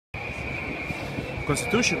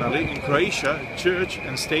Constitutionally, in Croatia, church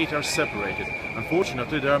and state are separated.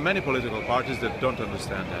 Unfortunately, there are many political parties that don't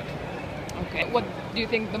understand that. Okay. What do you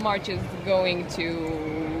think the march is going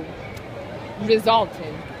to result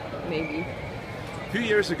in, maybe? A few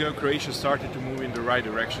years ago, Croatia started to move in the right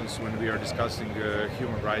directions when we are discussing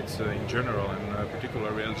human rights in general, and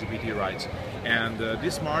particularly LGBT rights. And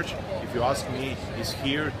this march, if you ask me, is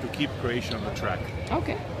here to keep Croatia on the track.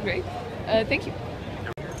 Okay, great. Thank you.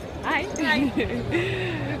 Hi.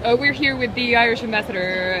 We're here with the Irish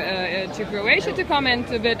ambassador to Croatia to comment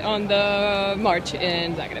a bit on the march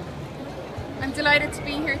in Zagreb. I'm delighted to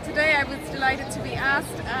be here today. I was delighted to be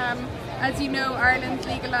asked. As you know, Ireland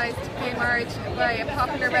legalised gay marriage by a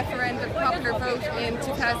popular referendum, popular vote in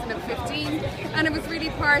 2015, and it was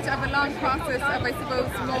really part of a long process of, I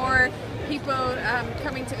suppose, more people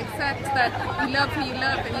coming to accept that you love who you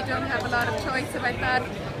love and you don't have a lot of choice about that.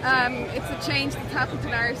 It's a change that's happened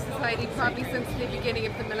in Irish society probably since the beginning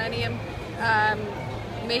of the millennium.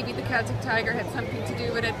 Maybe the Celtic Tiger had something to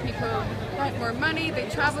do with it. People had more money, they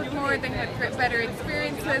travelled more, they had better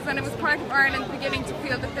experiences, and it was part of Ireland beginning to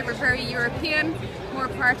feel that they were very European, more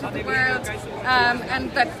part of the world,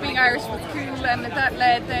 and that being Irish was cool, and that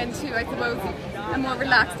led then to, I suppose, a more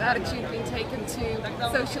relaxed attitude being taken to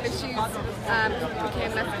social issues. People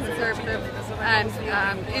became less conservative, and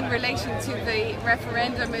in relation to the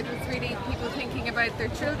referendum, it was really people thinking about their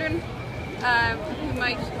children who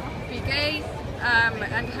might be gay,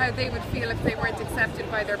 and how they would feel if they weren't accepted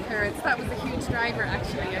by their parents. That was a huge driver,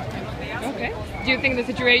 actually, I think. Okay. Do you think the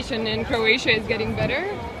situation in Croatia is getting better?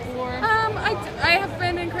 Or? I have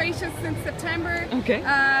been in Croatia since September. Okay.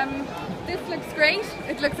 This looks great.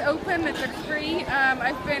 It looks open. It looks free.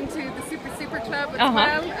 I've been to the Super Club as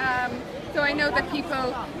well. So I know that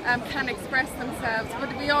people can express themselves,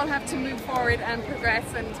 but we all have to move forward and progress.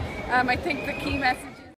 And I think the key message